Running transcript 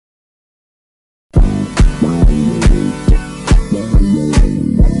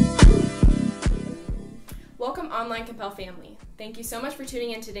Welcome online Compel family. Thank you so much for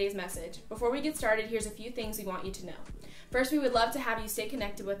tuning in today's message. Before we get started, here's a few things we want you to know. First, we would love to have you stay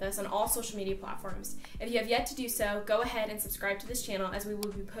connected with us on all social media platforms. If you have yet to do so, go ahead and subscribe to this channel as we will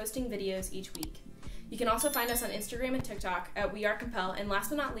be posting videos each week. You can also find us on Instagram and TikTok at We Are Compel, and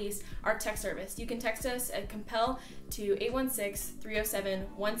last but not least, our text service. You can text us at Compel to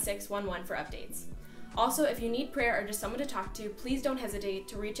 816-307-1611 for updates. Also, if you need prayer or just someone to talk to, please don't hesitate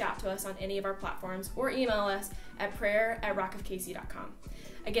to reach out to us on any of our platforms or email us at prayer@rockofkc.com.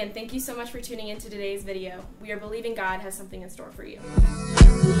 Again, thank you so much for tuning in to today's video. We are believing God has something in store for you.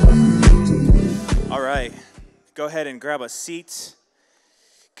 All right, go ahead and grab a seat.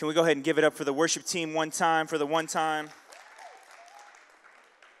 Can we go ahead and give it up for the worship team one time, for the one time?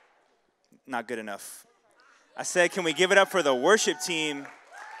 Not good enough. I said, can we give it up for the worship team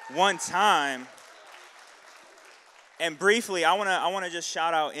one time? And briefly, I want to just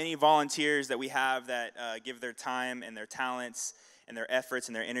shout out any volunteers that we have that give their time and their talents and their efforts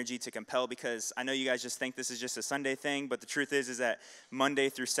and their energy to Compel, because I know you guys just think this is just a Sunday thing, but the truth is that Monday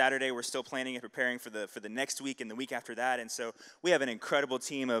through Saturday, we're still planning and preparing for the next week and the week after that. And so we have an incredible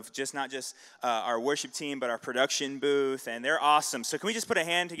team of not just our worship team, but our production booth, and they're awesome. So can we just put a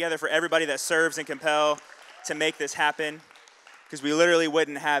hand together for everybody that serves in Compel to make this happen? Because we literally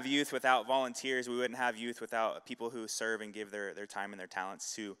wouldn't have youth without volunteers. We wouldn't have youth without people who serve and give their time and their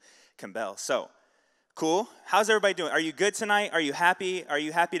talents to Compel. So, cool. How's everybody doing? Are you good tonight? Are you happy? Are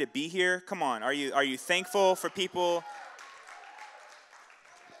you happy to be here? Come on. Are you thankful for people?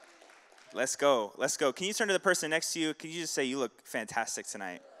 Let's go. Let's go. Can you turn to the person next to you? Can you just say, you look fantastic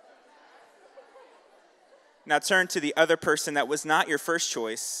tonight? Now turn to the other person that was not your first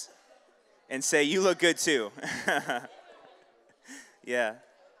choice and say, you look good too. Yeah.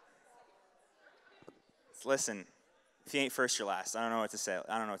 Listen, if you ain't first, you're last. I don't know what to say.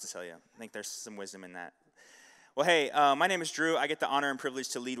 I don't know what to tell you. I think there's some wisdom in that. Well, hey, my name is Drew. I get the honor and privilege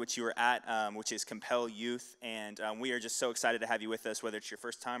to lead what you are at, which is Compel Youth, and we are just so excited to have you with us, whether it's your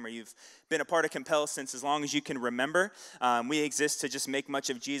first time or you've been a part of Compel since as long as you can remember. We exist to just make much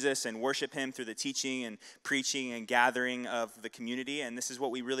of Jesus and worship him through the teaching and preaching and gathering of the community, and this is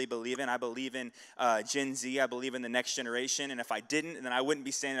what we really believe in. I believe in Gen Z. I believe in the next generation, and if I didn't, then I wouldn't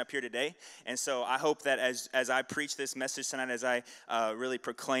be standing up here today. And so I hope that as I preach this message tonight, as I really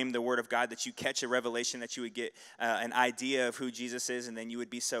proclaim the word of God, that you catch a revelation, that you would get an idea of who Jesus is, and then you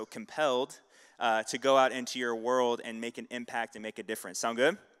would be so compelled to go out into your world and make an impact and make a difference. Sound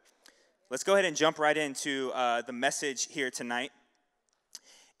good? Let's go ahead and jump right into the message here tonight.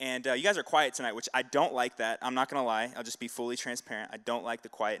 And you guys are quiet tonight, which I don't like that. I'm not going to lie. I'll just be fully transparent. I don't like the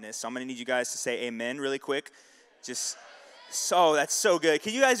quietness. So I'm going to need you guys to say amen really quick. That's so good.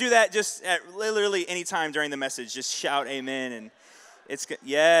 Can you guys do that just at literally any time during the message? Just shout amen. And it's good.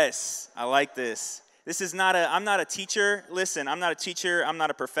 Yes, I like this. I'm not a teacher. Listen, I'm not a teacher. I'm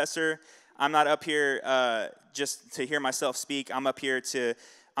not a professor. I'm not up here just to hear myself speak. I'm up here to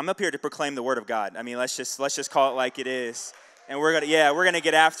proclaim the word of God. I mean, let's just call it like it is. And we're gonna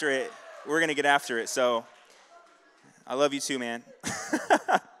get after it. We're gonna get after it. So I love you too, man.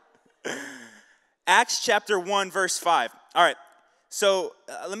 Acts chapter 1, verse 5. All right. So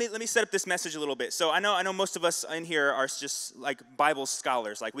let me set up this message a little bit. So I know most of us in here are just like Bible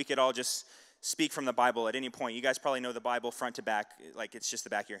scholars. Like we could all just speak from the Bible at any point. You guys probably know the Bible front to back, like it's just the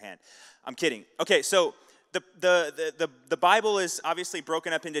back of your hand. I'm kidding. Okay, so the Bible is obviously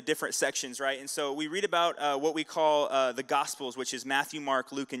broken up into different sections, right? And so we read about what we call the Gospels, which is Matthew,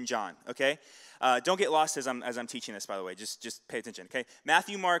 Mark, Luke, and John. Okay, don't get lost as I'm teaching this, by the way. Just pay attention. Okay,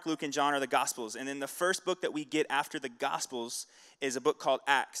 Matthew, Mark, Luke, and John are the Gospels, and then the first book that we get after the Gospels is a book called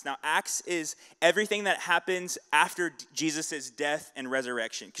Acts. Now, Acts is everything that happens after Jesus' death and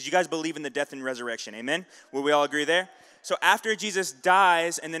resurrection. Because you guys believe in the death and resurrection, amen? Will we all agree there? So after Jesus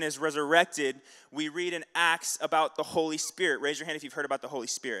dies and then is resurrected, we read in Acts about the Holy Spirit. Raise your hand if you've heard about the Holy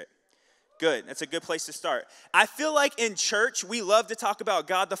Spirit. Good. That's a good place to start. I feel like in church, we love to talk about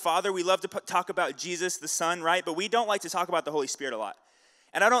God the Father. We love to talk about Jesus the Son, right? But we don't like to talk about the Holy Spirit a lot.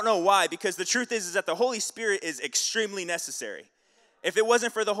 And I don't know why, because the truth is that the Holy Spirit is extremely necessary. If it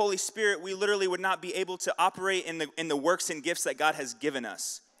wasn't for the Holy Spirit, we literally would not be able to operate in the works and gifts that God has given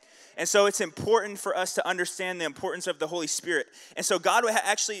us. And so it's important for us to understand the importance of the Holy Spirit. And so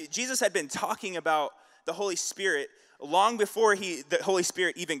Jesus had been talking about the Holy Spirit long before the Holy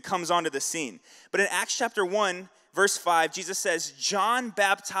Spirit even comes onto the scene. But in Acts chapter 1, verse 5, Jesus says, John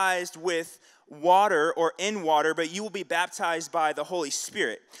baptized with water or in water, but you will be baptized by the Holy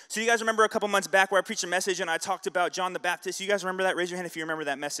Spirit. So you guys remember a couple months back where I preached a message and I talked about John the Baptist? You guys remember that? Raise your hand if you remember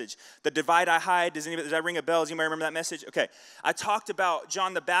that message. The divide I hide, does that ring a bell? Does anybody remember that message? Okay. I talked about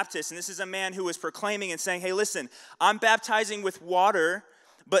John the Baptist, and this is a man who was proclaiming and saying, hey, listen, I'm baptizing with water,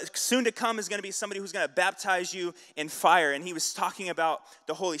 but soon to come is going to be somebody who's going to baptize you in fire. And he was talking about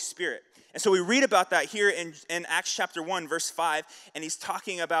the Holy Spirit. And so we read about that here in Acts chapter 1, verse 5, and he's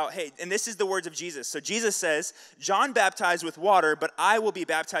talking about, hey, and this is the words of Jesus. So Jesus says, John baptized with water, but I will be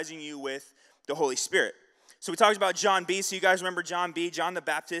baptizing you with the Holy Spirit. So we talked about John B. So you guys remember John B., John the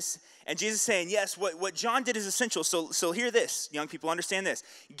Baptist. And Jesus saying, yes, what John did is essential. So hear this, young people, understand this.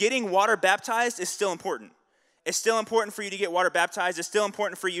 Getting water baptized is still important. It's still important for you to get water baptized. It's still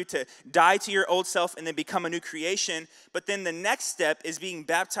important for you to die to your old self and then become a new creation. But then the next step is being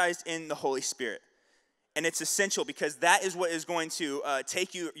baptized in the Holy Spirit. And it's essential because that is what is going to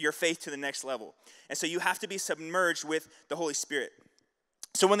take your faith to the next level. And so you have to be submerged with the Holy Spirit.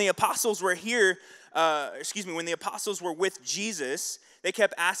 So when the apostles were here, when the apostles were with Jesus, they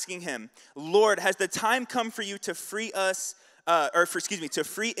kept asking him, Lord, has the time come for you to free us, to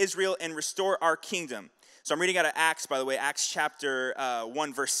free Israel and restore our kingdom? So I'm reading out of Acts, by the way, Acts chapter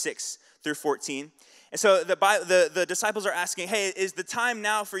 1, verse 6 through 14. And so the disciples are asking, hey, is the time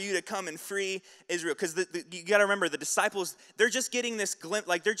now for you to come and free Israel? Because you got to remember, the disciples, they're just getting this glimpse,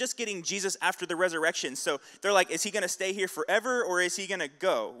 like they're just getting Jesus after the resurrection. So they're like, is he going to stay here forever or is he going to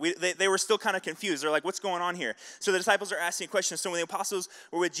go? They were still kind of confused. They're like, what's going on here? So the disciples are asking questions. So when the apostles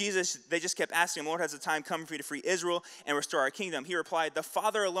were with Jesus, they just kept asking him, Lord, has the time come for you to free Israel and restore our kingdom? He replied, the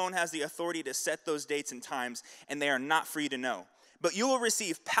Father alone has the authority to set those dates and times, and they are not for you to know. But you will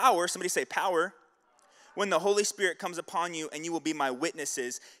receive power, somebody say power, when the Holy Spirit comes upon you, and you will be my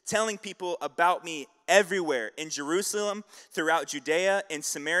witnesses, telling people about me everywhere, in Jerusalem, throughout Judea, in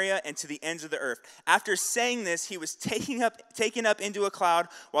Samaria, and to the ends of the earth. After saying this, he was taken up into a cloud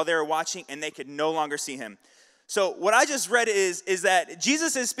while they were watching, and they could no longer see him. So what I just read is that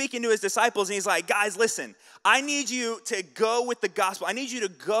Jesus is speaking to his disciples, and he's like, guys, listen, I need you to go with the gospel. I need you to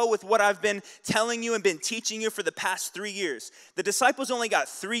go with what I've been telling you and been teaching you for the past 3 years. The disciples only got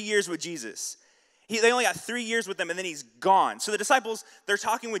 3 years with Jesus. They only got 3 years with them, and then he's gone. So the disciples, they're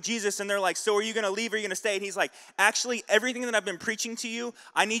talking with Jesus, and they're like, so are you going to leave or are you going to stay? And he's like, actually, everything that I've been preaching to you,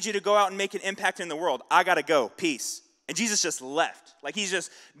 I need you to go out and make an impact in the world. I got to go. Peace. And Jesus just left. Like he's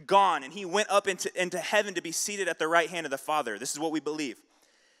just gone, and he went up into heaven to be seated at the right hand of the Father. This is what we believe.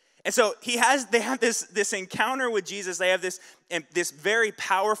 And so they have this encounter with Jesus. They have this very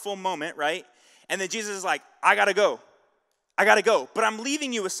powerful moment, right? And then Jesus is like, I got to go. I got to go. But I'm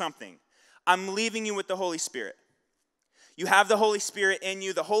leaving you with something. I'm leaving you with the Holy Spirit. You have the Holy Spirit in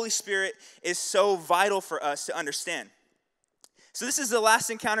you. The Holy Spirit is so vital for us to understand. So this is the last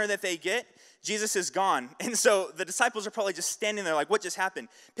encounter that they get. Jesus is gone. And so the disciples are probably just standing there like, what just happened?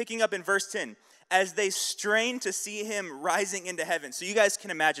 Picking up in verse 10, as they strain to see him rising into heaven. So you guys can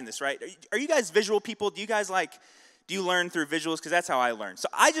imagine this, right? Are you guys visual people? Do you learn through visuals? Because that's how I learn. So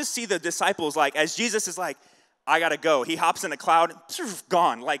I just see the disciples like, as Jesus is like, I got to go. He hops in a cloud,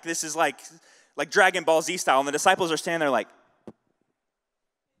 gone. Like this is like Dragon Ball Z style. And the disciples are standing there like,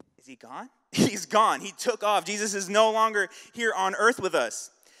 is he gone? He's gone. He took off. Jesus is no longer here on earth with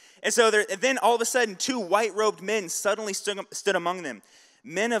us. And so then all of a sudden, 2 white-robed men suddenly stood among them.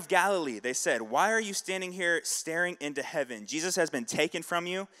 Men of Galilee, they said, why are you standing here staring into heaven? Jesus has been taken from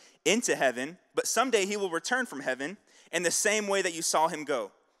you into heaven, but someday he will return from heaven in the same way that you saw him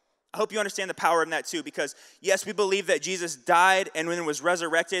go. I hope you understand the power in that too, because yes, we believe that Jesus died and when he was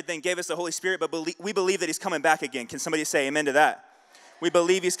resurrected, then gave us the Holy Spirit, but we believe that he's coming back again. Can somebody say amen to that? We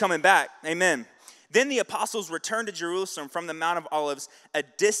believe he's coming back. Amen. Then the apostles returned to Jerusalem from the Mount of Olives, a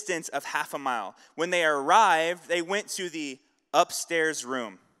distance of half a mile. When they arrived, they went to the upstairs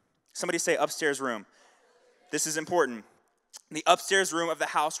room. Somebody say upstairs room. This is important. The upstairs room of the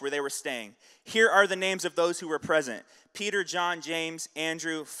house where they were staying. Here are the names of those who were present: Peter, John, James,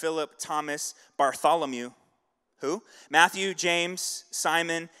 Andrew, Philip, Thomas, Bartholomew, who? Matthew, James,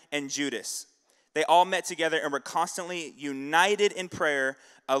 Simon, and Judas. They all met together and were constantly united in prayer,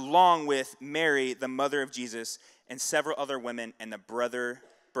 along with Mary, the mother of Jesus, and several other women and the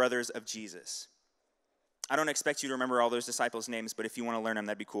brothers of Jesus. I don't expect you to remember all those disciples' names, but if you want to learn them,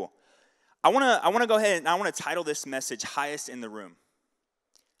 that'd be cool. I want to go ahead and I want to title this message Highest in the Room.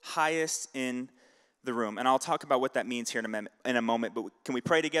 Highest in the room. And I'll talk about what that means here in a moment, but can we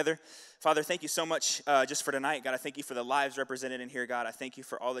pray together? Father, thank you so much just for tonight. God, I thank you for the lives represented in here. God, I thank you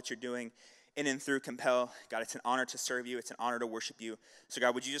for all that you're doing in and through Compel. God, it's an honor to serve you. It's an honor to worship you. So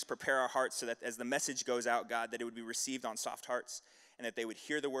God, would you just prepare our hearts so that as the message goes out, God, that it would be received on soft hearts. and that they would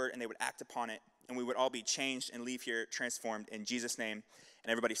hear the word and they would act upon it, and we would all be changed and leave here transformed in Jesus' name.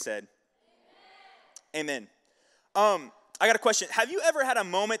 And everybody said, Amen. I got a question. Have you ever had a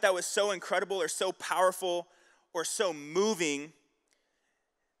moment that was so incredible or so powerful or so moving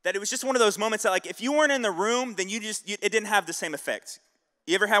that it was just one of those moments that, like, if you weren't in the room, then it didn't have the same effect?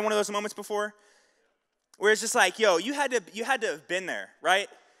 You ever had one of those moments before? Where it's just like, yo, you had to have been there, right?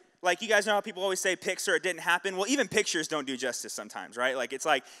 Like, you guys know how people always say picture, it didn't happen. Well, even pictures don't do justice sometimes, right? Like, it's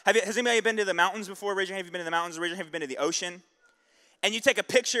like, has anybody been to the mountains before? Raise your hand if you've been to the mountains. Raise your hand if you've been to the ocean. And you take a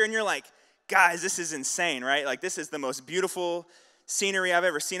picture and you're like, guys, this is insane, right? Like, this is the most beautiful scenery I've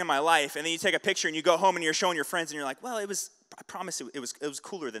ever seen in my life. And then you take a picture and you go home and you're showing your friends and you're like, well, I promise it was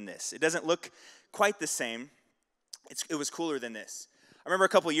cooler than this. It doesn't look quite the same. It was cooler than this. I remember a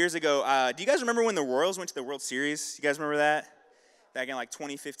couple years ago, do you guys remember when the Royals went to the World Series? You guys remember that? Back in like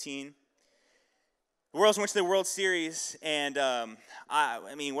 2015. The Royals went to the World Series, and I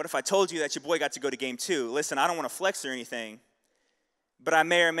mean, what if I told you that your boy got to go to Game 2? Listen, I don't want to flex or anything, but I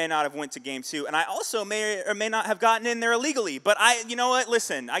may or may not have went to Game 2, and I also may or may not have gotten in there illegally. But you know what?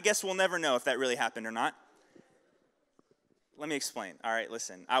 Listen, I guess we'll never know if that really happened or not. Let me explain. All right,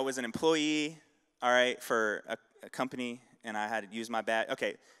 listen. I was an employee, all right, for a company, and I had to use my badge.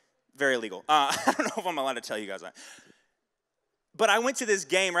 Okay, very illegal. I don't know if I'm allowed to tell you guys that. But I went to this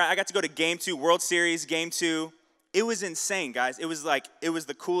game, right? I got to go to Game 2, World Series, Game 2. It was insane, guys. It was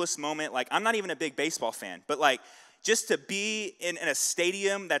the coolest moment. Like, I'm not even a big baseball fan, but like, just to be in a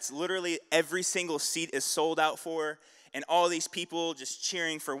stadium that's literally every single seat is sold out for, and all these people just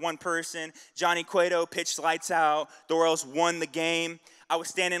cheering for one person. Johnny Cueto pitched lights out. The Royals won the game. I was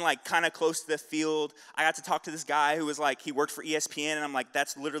standing like kind of close to the field. I got to talk to this guy who was like, he worked for ESPN, and I'm like,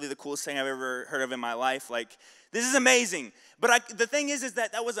 that's literally the coolest thing I've ever heard of in my life. Like, this is amazing. But the thing is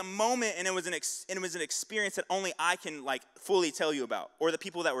that was a moment, and it was an experience that only I can like fully tell you about, or the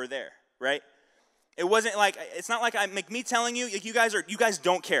people that were there, right? It wasn't like, it's not like me telling you, like, you guys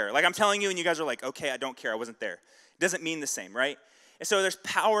don't care. Like, I'm telling you, and you guys are like, okay, I don't care, I wasn't there. It doesn't mean the same, right? And so there's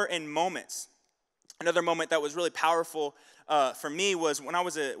power in moments. Another moment that was really powerful for me was when I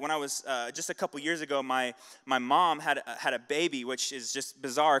was just a couple years ago. My mom had a baby, which is just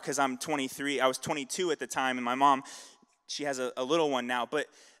bizarre because I'm 23. I was 22 at the time, and my mom, she has a little one now. But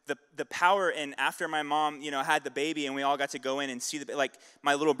the power, and after my mom, had the baby, and we all got to go in and see like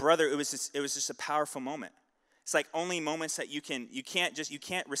my little brother. It was just a powerful moment. It's like only moments that you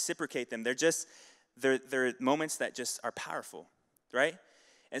can't reciprocate them. They're moments that just are powerful, right?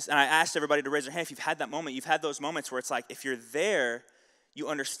 And I asked everybody to raise their hand if you've had that moment. You've had those moments where it's like, if you're there, you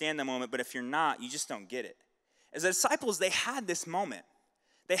understand the moment, but if you're not, you just don't get it. As the disciples, they had this moment.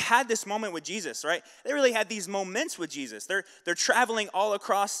 They had this moment with Jesus, right? They really had these moments with Jesus. They're traveling all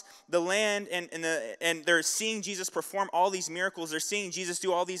across the land, and they're seeing Jesus perform all these miracles. They're seeing Jesus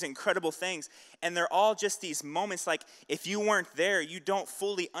do all these incredible things, and they're all just these moments like, if you weren't there, you don't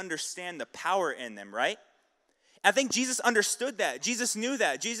fully understand the power in them, right? I think Jesus understood that. Jesus knew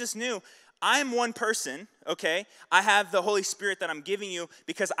that. Jesus knew, I'm one person, okay? I have the Holy Spirit that I'm giving you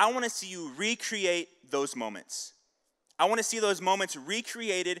because I want to see you recreate those moments. I want to see those moments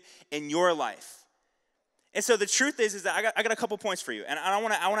recreated in your life. And so the truth is that I got a couple points for you. And I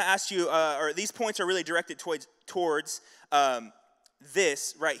want to ask you, or these points are really directed towards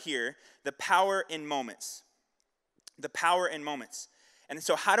this right here, the power in moments. The power in moments. And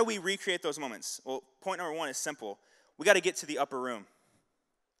so how do we recreate those moments? Well, point number one is simple. We got to get to the upper room.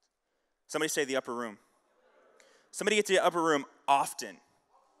 Somebody say the upper room. Somebody get to the upper room often.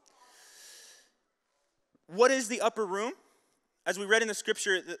 What is the upper room? As we read in the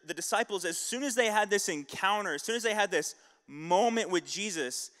scripture, the disciples, as soon as they had this encounter, as soon as they had this moment with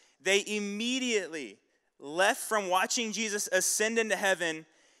Jesus, they immediately left from watching Jesus ascend into heaven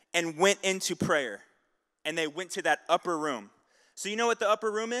and went into prayer. And they went to that upper room. So you know what the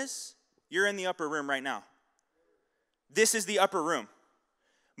upper room is? You're in the upper room right now. This is the upper room.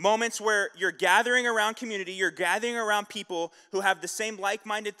 Moments where you're gathering around community, you're gathering around people who have the same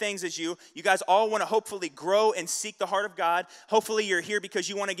like-minded things as you. You guys all want to hopefully grow and seek the heart of God. Hopefully you're here because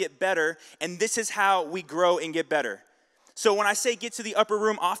you want to get better, and this is how we grow and get better. So when I say get to the upper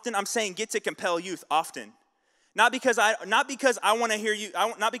room often, I'm saying get to Compel Youth often. Not because I want to hear you,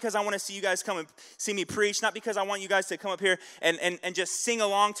 not because I want to see you guys come and see me preach, not because I want you guys to come up here and just sing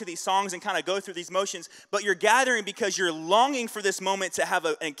along to these songs and kind of go through these motions, but you're gathering because you're longing for this moment to have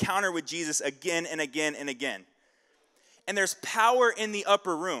an encounter with Jesus again and again and again. And there's power in the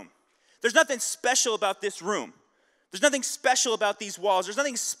upper room. There's nothing special about this room. There's nothing special about these walls. There's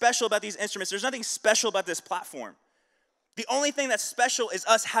nothing special about these instruments. There's nothing special about this platform. The only thing that's special is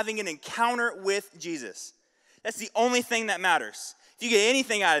us having an encounter with Jesus. That's the only thing that matters. if you get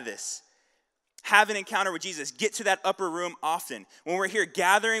anything out of this, have an encounter with Jesus. Get to that upper room often. When we're here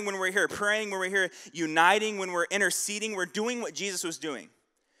gathering, when we're here praying, when we're here uniting, when we're interceding, we're doing what Jesus was doing.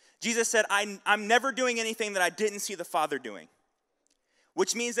 Jesus said, I'm never doing anything that I didn't see the Father doing.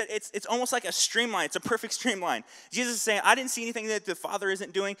 Which means that it's almost like a streamline. It's a perfect streamline. Jesus is saying, I didn't see anything that the Father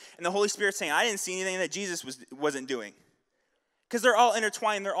isn't doing. And the Holy Spirit's saying, I didn't see anything that Jesus wasn't doing. Because they're all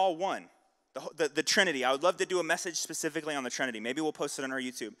intertwined. They're all one. The Trinity. I would love to do a message specifically on the Trinity. Maybe we'll post it on our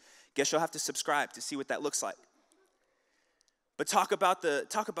YouTube. Guess you'll have to subscribe to see what that looks like. But talk about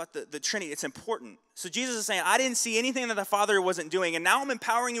the Trinity. It's important. So Jesus is saying, I didn't see anything that the Father wasn't doing. And now I'm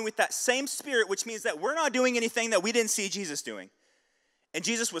empowering you with that same Spirit, which means that we're not doing anything that we didn't see Jesus doing. And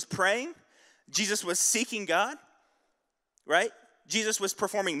Jesus was praying. Jesus was seeking God, right? Jesus was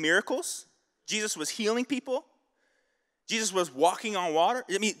performing miracles. Jesus was healing people. Jesus was walking on water.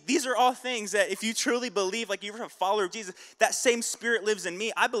 I mean, these are all things that if you truly believe, like you're a follower of Jesus, that same Spirit lives in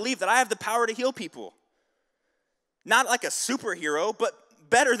me. I believe that I have the power to heal people. Not like a superhero, but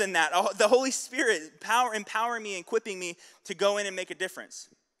better than that. The Holy Spirit empowering me and equipping me to go in and make a difference.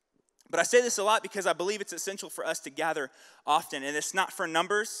 But I say this a lot because I believe it's essential for us to gather often. And it's not for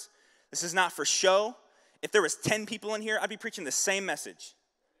numbers. This is not for show. If there was 10 people in here, I'd be preaching the same message.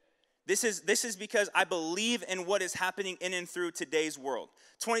 This is because I believe in what is happening in and through today's world.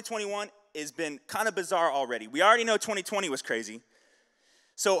 2021 has been kind of bizarre already. We already know 2020 was crazy.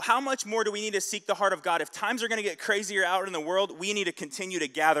 So how much more do we need to seek the heart of God? If times are going to get crazier out in the world, we need to continue to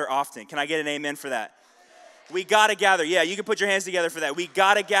gather often. Can I get an amen for that? We got to gather. Yeah, you can put your hands together for that. We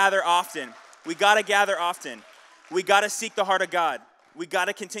got to gather often. We got to gather often. We got to seek the heart of God. We got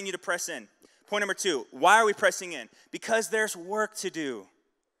to continue to press in. Point number 2, why are we pressing in? Because there's work to do.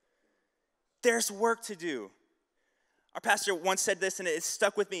 There's work to do. Our pastor once said this, and it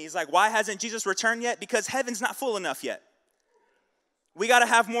stuck with me. He's like, why hasn't Jesus returned yet? Because heaven's not full enough yet. We got to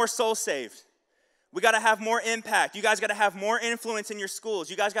have more souls saved. We got to have more impact. You guys got to have more influence in your schools.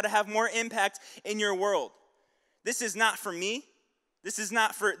 You guys got to have more impact in your world. This is not for me. This is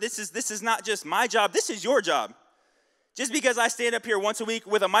not just my job. This is your job. Just because I stand up here once a week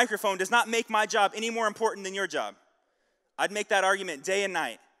with a microphone does not make my job any more important than your job. I'd make that argument day and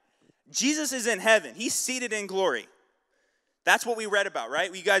night. Jesus is in heaven. He's seated in glory. That's what we read about,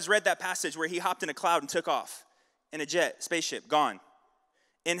 right? You guys read that passage where he hopped in a cloud and took off in a jet, spaceship, gone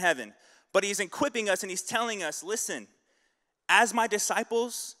in heaven. But he's equipping us and he's telling us, listen, as my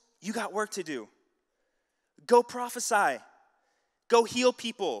disciples, you got work to do. Go prophesy. Go heal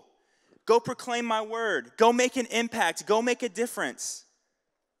people. Go proclaim my word. Go make an impact. Go make a difference.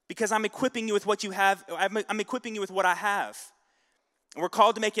 Because I'm equipping you with what you have. I'm equipping you with what I have. And we're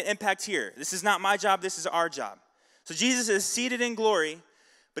called to make an impact here. This is not my job. This is our job. So Jesus is seated in glory,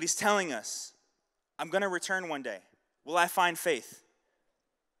 but he's telling us, I'm going to return one day. Will I find faith?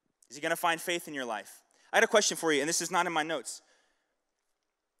 Is he going to find faith in your life? I had a question for you, and this is not in my notes.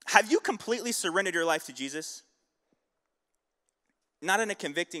 Have you completely surrendered your life to Jesus? Not in a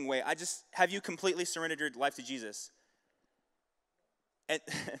convicting way. Have you completely surrendered your life to Jesus? And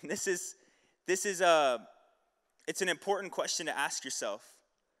it's an important question to ask yourself.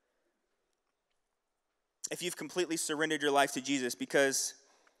 If you've completely surrendered your life to Jesus, because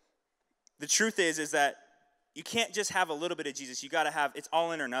the truth is that you can't just have a little bit of Jesus. You got to have, it's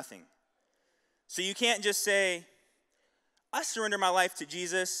all in or nothing. So you can't just say, I surrender my life to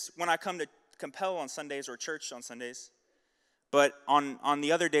Jesus when I come to Compel on Sundays or church on Sundays. But on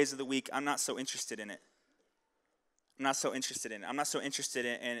the other days of the week, I'm not so interested in it. I'm not so interested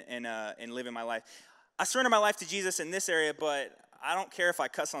in living my life. I surrender my life to Jesus in this area, but I don't care if I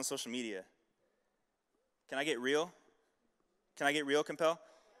cuss on social media. Can I get real? Can I get real, Compel?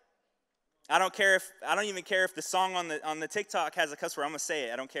 I don't even care if the song on the TikTok has a cuss word. I'm gonna say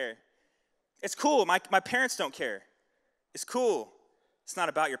it. I don't care. It's cool. My parents don't care. It's cool. It's not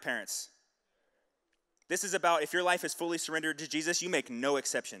about your parents. This is about if your life is fully surrendered to Jesus, you make no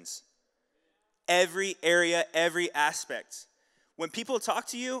exceptions. Every area, every aspect. When people talk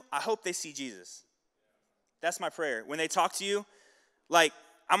to you, I hope they see Jesus. That's my prayer. When they talk to you, like,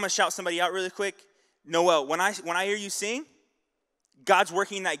 I'm going to shout somebody out really quick. Noel, when I hear you sing, God's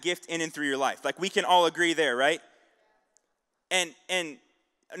working that gift in and through your life. Like, we can all agree there, right? And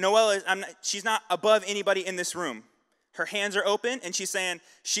Noel, she's not above anybody in this room. Her hands are open, and she's saying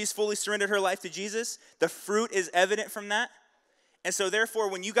she's fully surrendered her life to Jesus. The fruit is evident from that. And so, therefore,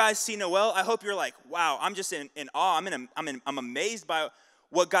 when you guys see Noel, I hope you're like, wow, I'm just in awe. I'm amazed by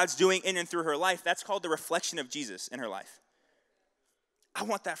what God's doing in and through her life. That's called the reflection of Jesus in her life. I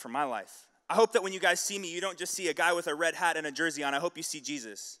want that for my life. I hope that when you guys see me, you don't just see a guy with a red hat and a jersey on. I hope you see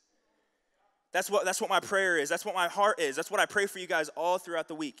Jesus. That's what my prayer is. That's what my heart is. That's what I pray for you guys all throughout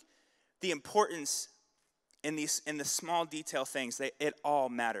the week. The importance in the small detail things, it all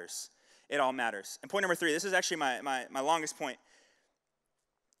matters. It all matters. And point number 3, this is actually my longest point.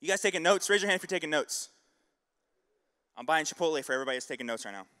 You guys taking notes? Raise your hand if you're taking notes. I'm buying Chipotle for everybody that's taking notes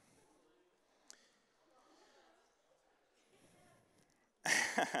right now.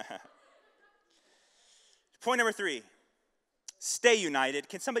 Point number 3, stay united.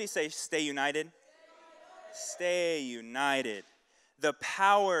 Can somebody say stay united? Stay united. The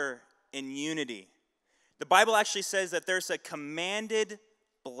power in unity. The Bible actually says that there's a commanded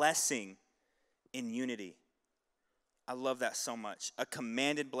blessing in unity. I love that so much. A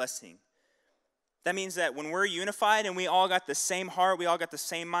commanded blessing. That means that when we're unified and we all got the same heart, we all got the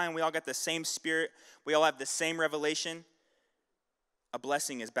same mind, we all got the same spirit, we all have the same revelation, a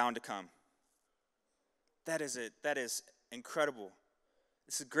blessing is bound to come. That is incredible.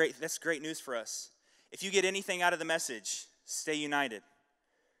 This is great. That's great news for us. If you get anything out of the message, stay united.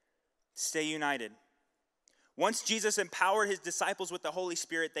 Stay united. Once Jesus empowered his disciples with the Holy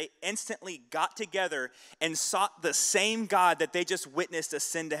Spirit, they instantly got together and sought the same God that they just witnessed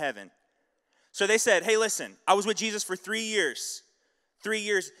ascend to heaven. So they said, hey, listen, I was with Jesus for 3 years. 3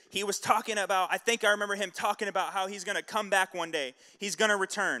 years, he was talking about, I think I remember him talking about how he's going to come back one day. He's going to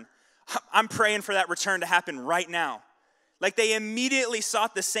return. I'm praying for that return to happen right now. Like they immediately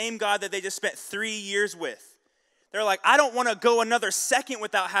sought the same God that they just spent 3 years with. They're like, I don't want to go another second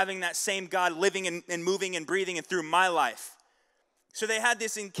without having that same God living and moving and breathing and through my life. So they had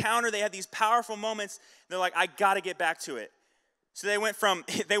this encounter. They had these powerful moments. They're like, I got to get back to it. So they went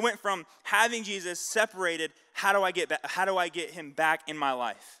from having Jesus separated. How do I get him back in my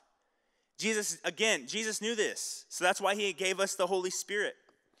life? Jesus knew this. So that's why he gave us the Holy Spirit.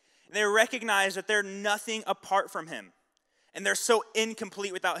 And they recognize that they're nothing apart from him. And they're so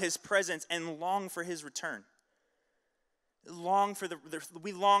incomplete without his presence and long for his return. We long for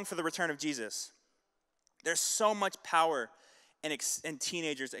the return of Jesus. There's so much power in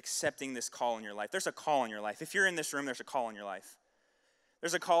teenagers accepting this call in your life. There's a call in your life. If you're in this room, there's a call in your life.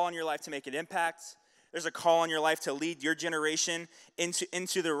 There's a call in your life to make an impact. There's a call in your life to lead your generation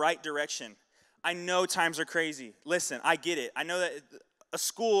into the right direction. I know times are crazy. Listen, I get it. I know that a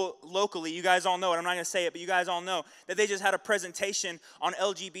school locally, you guys all know it. I'm not going to say it, but you guys all know that they just had a presentation on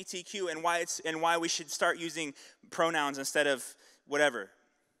LGBTQ and why we should start using pronouns instead of whatever.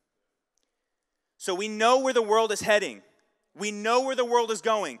 So we know where the world is heading. We know where the world is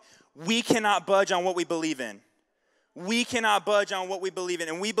going. We cannot budge on what we believe in. We cannot budge on what we believe in.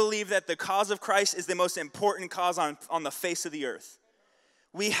 And we believe that the cause of Christ is the most important cause on the face of the earth.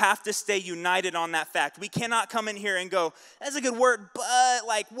 We have to stay united on that fact. We cannot come in here and go, that's a good word, but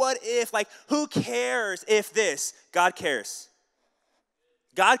like, what if? Like, who cares if this? God cares.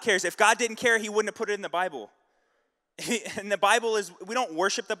 God cares. If God didn't care, he wouldn't have put it in the Bible. And the Bible is, we don't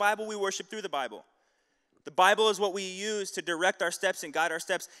worship the Bible, we worship through the Bible. The Bible is what we use to direct our steps and guide our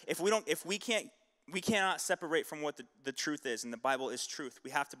steps. We cannot separate from what the truth is, and the Bible is truth.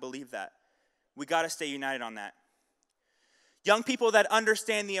 We have to believe that. We got to stay united on that. Young people that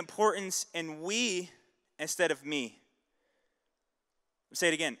understand the importance in we instead of me. I'll say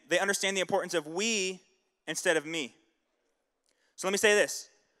it again. They understand the importance of we instead of me. So let me say this.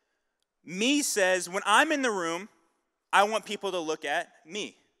 Me says, when I'm in the room, I want people to look at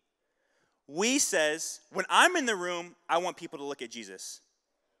me. We says, when I'm in the room, I want people to look at Jesus.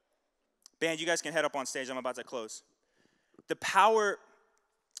 Band, you guys can head up on stage. I'm about to close. The power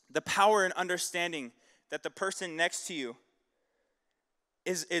in understanding that the person next to you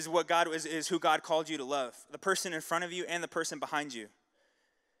is what God is who God called you to love. The person in front of you and the person behind you.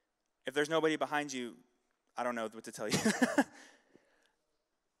 If there's nobody behind you, I don't know what to tell you.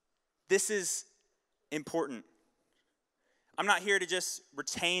 This is important. I'm not here to just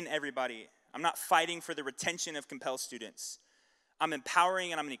retain everybody. I'm not fighting for the retention of Compel students. I'm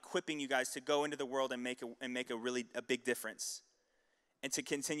empowering and I'm equipping you guys to go into the world and make a big difference and to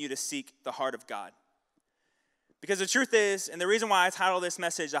continue to seek the heart of God. Because the truth is, and the reason why I title this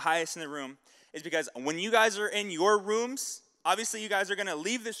message, The Highest in the Room, is because when you guys are in your rooms, obviously you guys are going to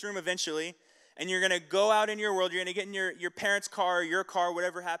leave this room eventually, and you're going to go out in your world. You're going to get in your parents' car, your car,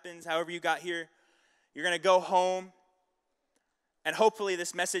 whatever happens, however you got here. You're going to go home. And hopefully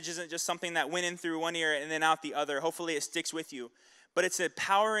this message isn't just something that went in through one ear and then out the other. Hopefully it sticks with you. But it's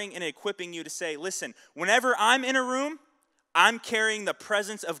empowering and equipping you to say, listen, whenever I'm in a room, I'm carrying the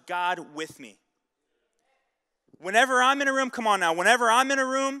presence of God with me. Whenever I'm in a room, come on now, whenever I'm in a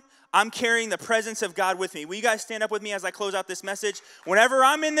room, I'm carrying the presence of God with me. Will you guys stand up with me as I close out this message? Whenever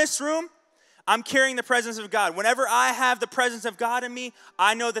I'm in this room, I'm carrying the presence of God. Whenever I have the presence of God in me,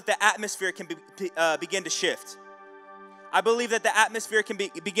 I know that the atmosphere can begin to shift. I believe that the atmosphere can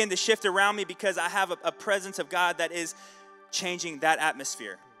begin to shift around me because I have a presence of God that is changing that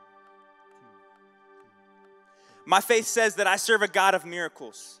atmosphere. My faith says that I serve a God of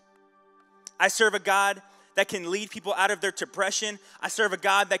miracles. I serve a God that can lead people out of their depression. I serve a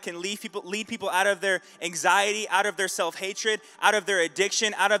God that can lead people out of their anxiety, out of their self-hatred, out of their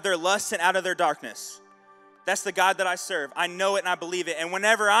addiction, out of their lust, and out of their darkness. That's the God that I serve. I know it and I believe it. And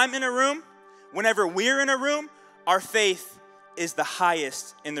whenever I'm in a room, whenever we're in a room, our faith is the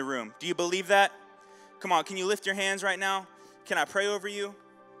highest in the room. Do you believe that? Come on, can you lift your hands right now? Can I pray over you?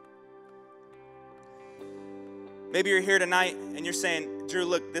 Maybe you're here tonight and you're saying, Drew,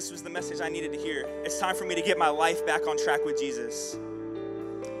 look, this was the message I needed to hear. It's time for me to get my life back on track with Jesus.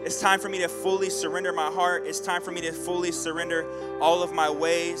 It's time for me to fully surrender my heart. It's time for me to fully surrender all of my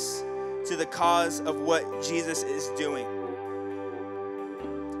ways to the cause of what Jesus is doing.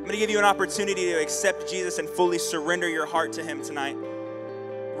 I'm going to give you an opportunity to accept Jesus and fully surrender your heart to him tonight,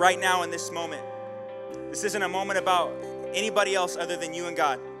 right now in this moment. This isn't a moment about anybody else other than you and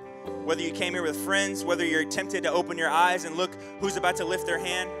God. Whether you came here with friends, whether you're tempted to open your eyes and look who's about to lift their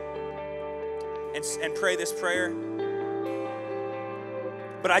hand and pray this prayer.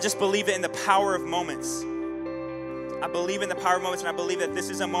 But I just believe it in the power of moments. I believe in the power of moments, and I believe that this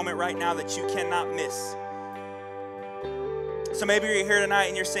is a moment right now that you cannot miss. So maybe you're here tonight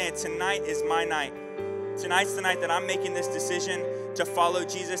and you're saying, tonight is my night. Tonight's the night that I'm making this decision to follow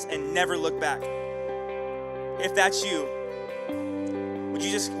Jesus and never look back. If that's you,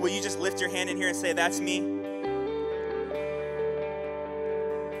 will you just lift your hand in here and say, that's me?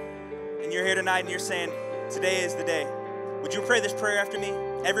 And you're here tonight and you're saying, today is the day. Would you pray this prayer after me?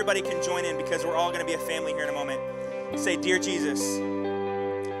 Everybody can join in because we're all going to be a family here in a moment. Say, dear Jesus,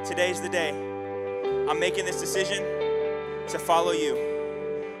 today's the day. I'm making this decision to follow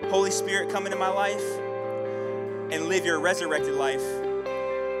you. Holy Spirit, come into my life and live your resurrected life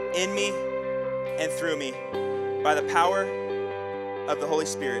in me and through me by the power of the Holy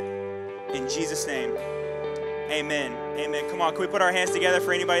Spirit. In Jesus' name, amen. Amen. Come on, can we put our hands together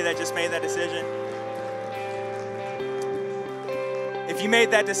for anybody that just made that decision? If you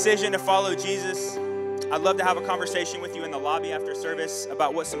made that decision to follow Jesus, I'd love to have a conversation with you in the lobby after service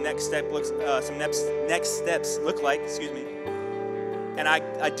about what some next steps look like. Excuse me. And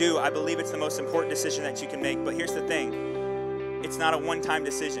I believe it's the most important decision that you can make. But here's the thing: it's not a one-time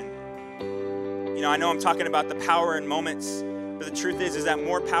decision. You know, I know I'm talking about the power in moments, but the truth is that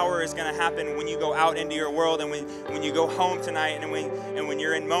more power is going to happen when you go out into your world and when you go home tonight and when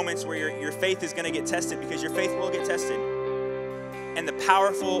you're in moments where your faith is going to get tested, because your faith will get tested. And the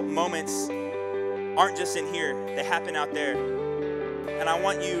powerful moments aren't just in here, they happen out there. And I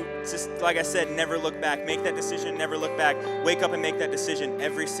want you to, like I said, never look back. Make that decision, never look back. Wake up and make that decision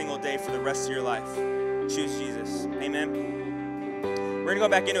every single day for the rest of your life. Choose Jesus. Amen. We're going to go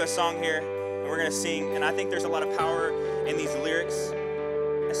back into a song here, and we're going to sing. And I think there's a lot of power in these lyrics.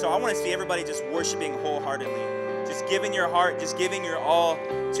 And so I want to see everybody just worshiping wholeheartedly. Just giving your heart, just giving your all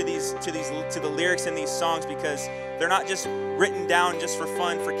to the lyrics in these songs, because they're not just written down just for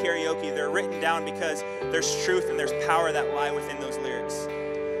fun, for karaoke. They're written down because there's truth and there's power that lie within those lyrics.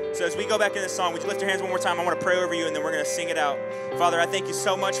 So as we go back in this song, would you lift your hands one more time? I want to pray over you, and then we're going to sing it out. Father, I thank you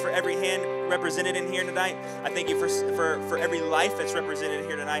so much for every hand represented in here tonight. I thank you for every life that's represented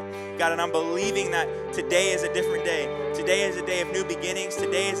here tonight. God, and I'm believing that today is a different day. Today is a day of new beginnings.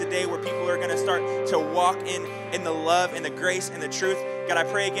 Today is a day where people are going to start to walk in the love and the grace and the truth. God, I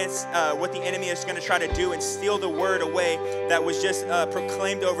pray against what the enemy is going to try to do and steal the word away that was just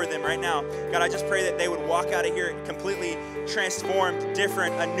proclaimed over them right now. God, I just pray that they would walk out of here completely transformed,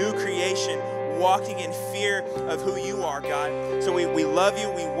 different, a new creation, walking in fear of who you are, God. So we love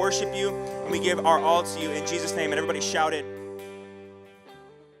you, we worship you, and we give our all to you in Jesus' name. And everybody shout it.